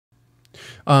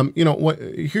You know what?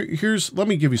 Here's. Let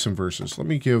me give you some verses. Let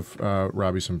me give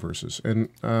Robbie some verses. And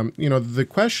you know, the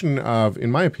question of,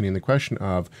 in my opinion, the question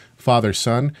of Father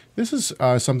Son. This is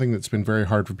something that's been very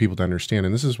hard for people to understand,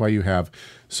 and this is why you have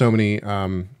so many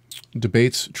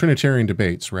debates, Trinitarian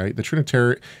debates, right? The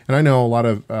Trinitarian, and I know a lot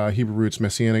of Hebrew roots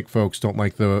Messianic folks don't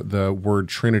like the word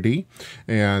Trinity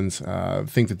and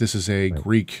think that this is a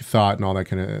Greek thought and all that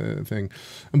kind of thing.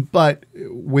 But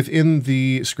within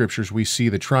the scriptures, we see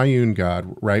the triune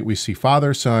God, right? We see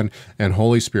Father, Son, and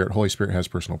Holy Spirit. Holy Spirit has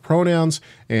personal pronouns,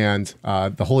 and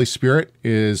the Holy Spirit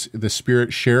is the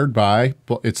Spirit shared by,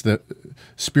 it's the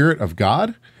Spirit of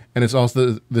God, and it's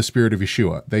also the Spirit of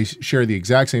Yeshua. They share the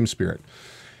exact same Spirit.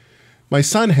 My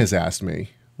son has asked me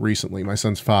recently, my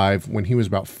son's 5, when he was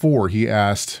about 4, he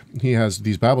has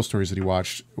these Bible stories that he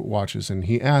watches, and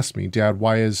he asked me, Dad,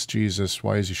 why is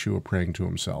Yeshua praying to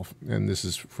himself? And this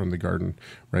is from the garden,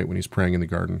 right, when he's praying in the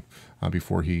garden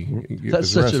before he That's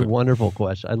such a wonderful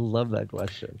question. I love that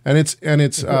question. And it's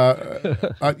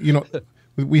you know,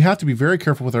 we have to be very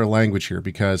careful with our language here,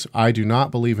 because I do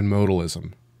not believe in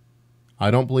modalism.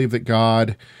 I don't believe that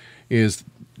God is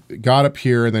God up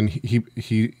here, and then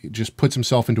he just puts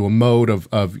himself into a mode of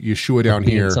Yeshua down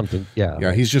here. Something, yeah.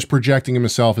 Yeah, he's just projecting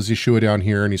himself as Yeshua down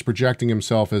here, and he's projecting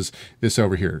himself as this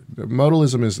over here.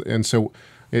 Modalism is, and so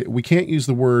we can't use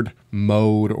the word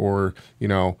mode or, you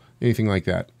know, anything like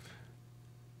that.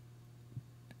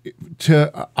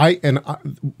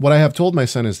 What I have told my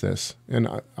son is this, and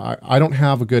I don't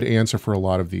have a good answer for a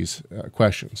lot of these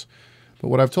questions, but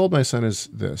what I've told my son is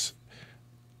this: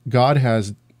 God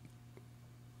has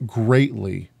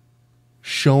greatly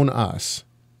shown us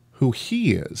who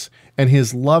he is and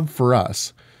his love for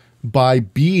us by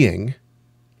being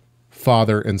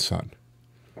Father and Son.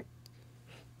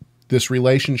 This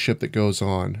relationship that goes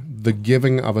on, the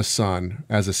giving of a son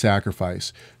as a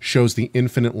sacrifice, shows the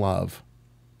infinite love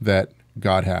that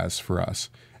God has for us.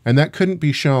 And that couldn't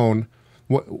be shown.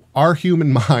 Our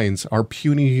human minds, our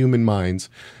puny human minds,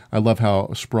 I love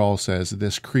how Sproul says,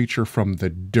 this creature from the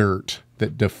dirt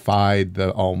that defied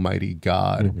the Almighty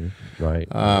God. Mm-hmm. Right.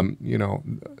 You know,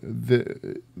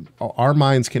 our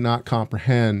minds cannot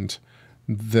comprehend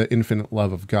the infinite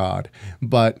love of God.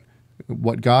 But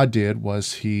what God did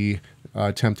was he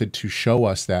attempted to show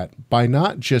us that by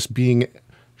not just being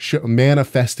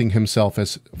manifesting himself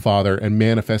as Father and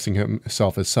manifesting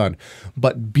himself as Son,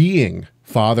 but being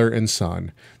Father and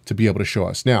Son to be able to show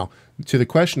us. Now, to the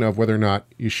question of whether or not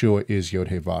Yeshua is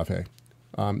Yod-Heh-Vav-Heh.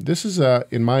 This is,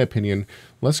 in my opinion,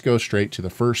 let's go straight to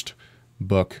the first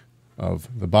book of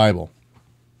the Bible.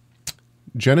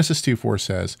 Genesis 2:4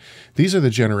 says, "These are the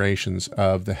generations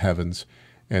of the heavens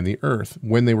and the earth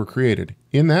when they were created.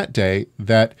 In that day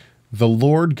that the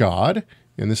Lord God,"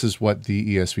 and this is what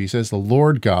the ESV says, "the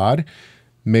Lord God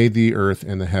made the earth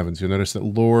and the heavens." You'll notice that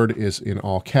Lord is in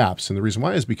all caps. And the reason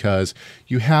why is because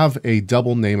you have a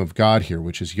double name of God here,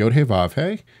 which is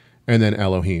Yod-Heh-Vav-Heh and then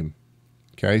Elohim.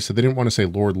 Okay, so they didn't want to say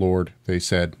Lord, Lord. They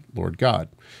said Lord God.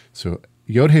 So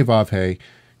Yod-Heh-Vav-Heh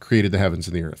created the heavens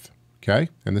and the earth. Okay,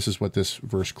 and this is what this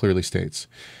verse clearly states.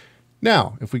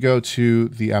 Now, if we go to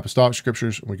the apostolic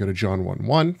scriptures, and we go to John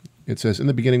 1:1, it says, "In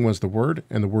the beginning was the Word,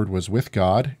 and the Word was with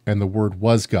God, and the Word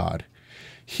was God.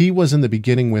 He was in the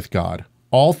beginning with God.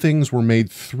 All things were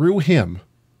made through him,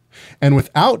 and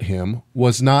without him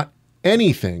was not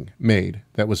anything made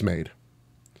that was made."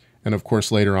 And of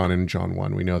course, later on in John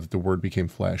 1, we know that the Word became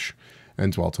flesh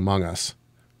and dwelt among us,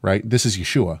 right? This is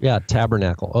Yeshua. Yeah,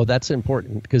 tabernacle. Oh, that's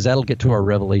important, because that'll get to our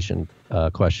Revelation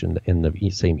question in the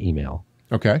same email.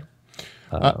 Okay.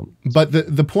 But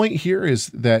the point here is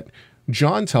that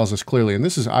John tells us clearly, and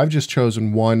this is, I've just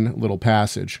chosen one little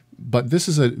passage, but this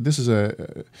is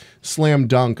a slam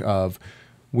dunk of,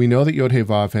 we know that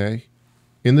Yod-Heh-Vav-Heh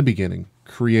in the beginning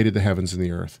created the heavens and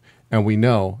the earth, and we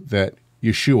know that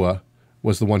Yeshua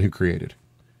was the one who created.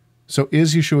 So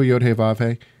is Yeshua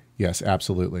Yod-Heh-Vav-Heh? Yes,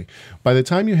 absolutely. By the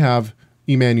time you have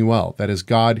Emmanuel, that is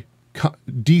God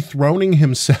dethroning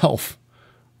himself,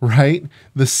 right?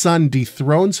 The Son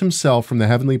dethrones himself from the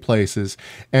heavenly places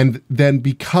and then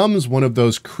becomes one of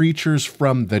those creatures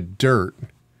from the dirt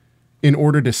in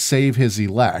order to save his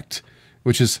elect,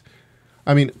 which is,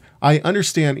 I mean, I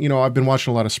understand, you know, I've been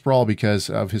watching a lot of Sproul because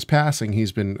of his passing.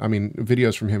 He's been, I mean,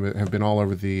 videos from him have been all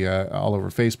over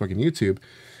Facebook and YouTube.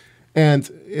 And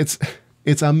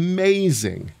it's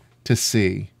amazing to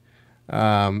see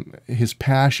his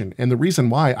passion. And the reason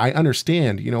why, I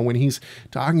understand, you know, when he's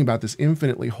talking about this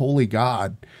infinitely holy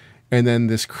God and then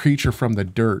this creature from the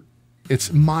dirt,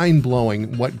 It's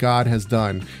mind-blowing what God has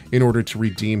done in order to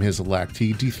redeem his elect.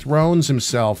 He dethrones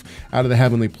himself out of the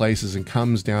heavenly places and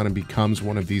comes down and becomes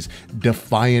one of these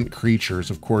defiant creatures.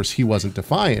 Of course, he wasn't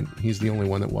defiant. He's the only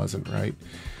one that wasn't, right?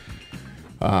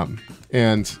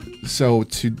 And so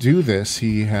to do this,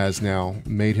 he has now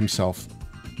made himself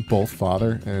both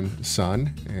Father and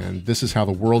Son, and this is how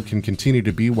the world can continue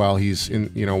to be while he's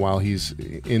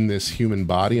in this human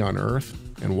body on earth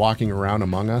and walking around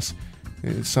among us.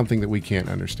 It's something that we can't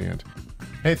understand.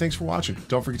 Hey, thanks for watching.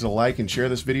 Don't forget to like and share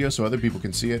this video so other people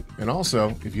can see it. And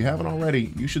also, if you haven't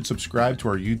already, you should subscribe to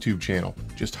our YouTube channel.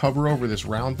 Just hover over this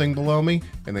round thing below me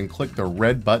and then click the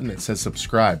red button that says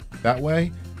subscribe. That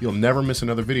way, you'll never miss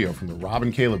another video from the Rob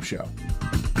and Caleb Show.